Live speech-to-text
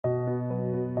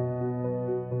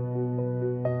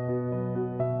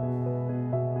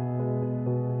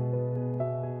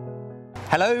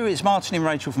Hello, it's Martin and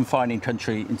Rachel from Fine &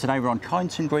 Country, and today we're on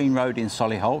Kineton Green Road in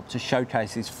Solihull to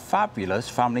showcase this fabulous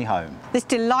family home. This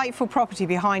delightful property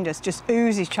behind us just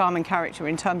oozes charm and character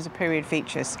in terms of period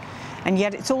features, and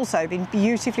yet it's also been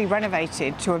beautifully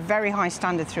renovated to a very high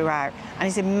standard throughout and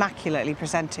is immaculately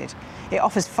presented. It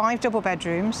offers 5 double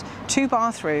bedrooms, 2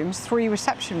 bathrooms, 3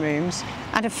 reception rooms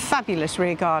and a fabulous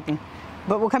rear garden.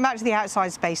 But we'll come back to the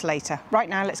outside space later. Right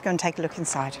now, let's go and take a look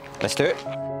inside. Let's do it.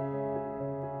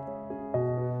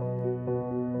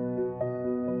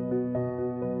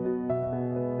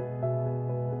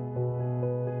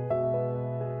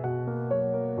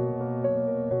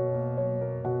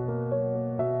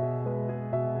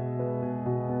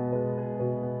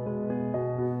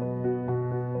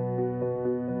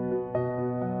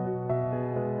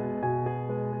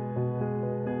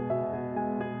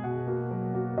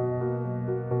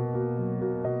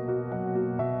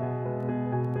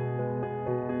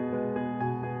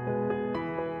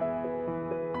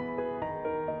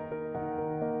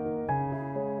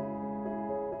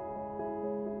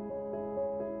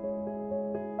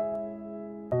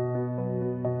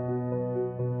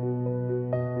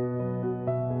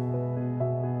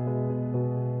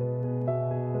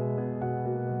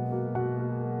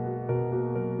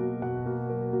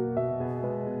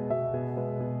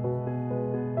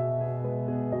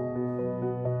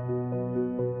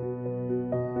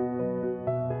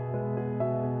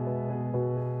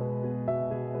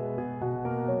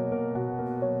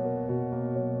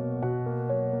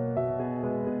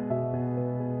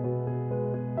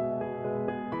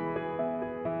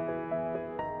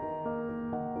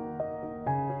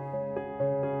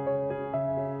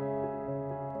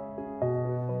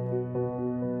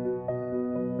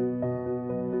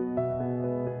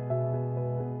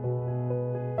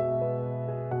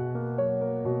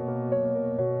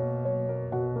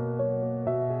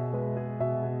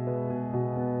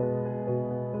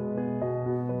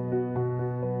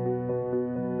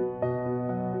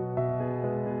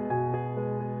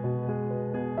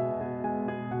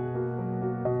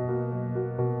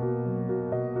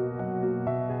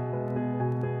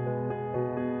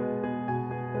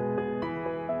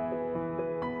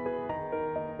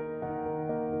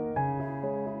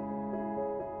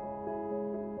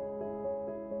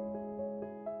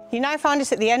 You now find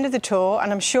us at the end of the tour,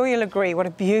 and I'm sure you'll agree what a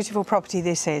beautiful property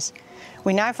this is.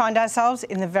 We now find ourselves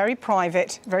in the very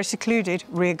private, very secluded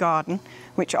rear garden,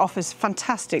 which offers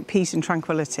fantastic peace and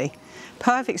tranquility.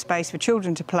 Perfect space for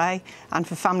children to play and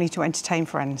for family to entertain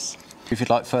friends. If you'd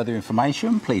like further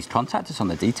information, please contact us on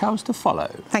the details to follow.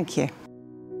 Thank you.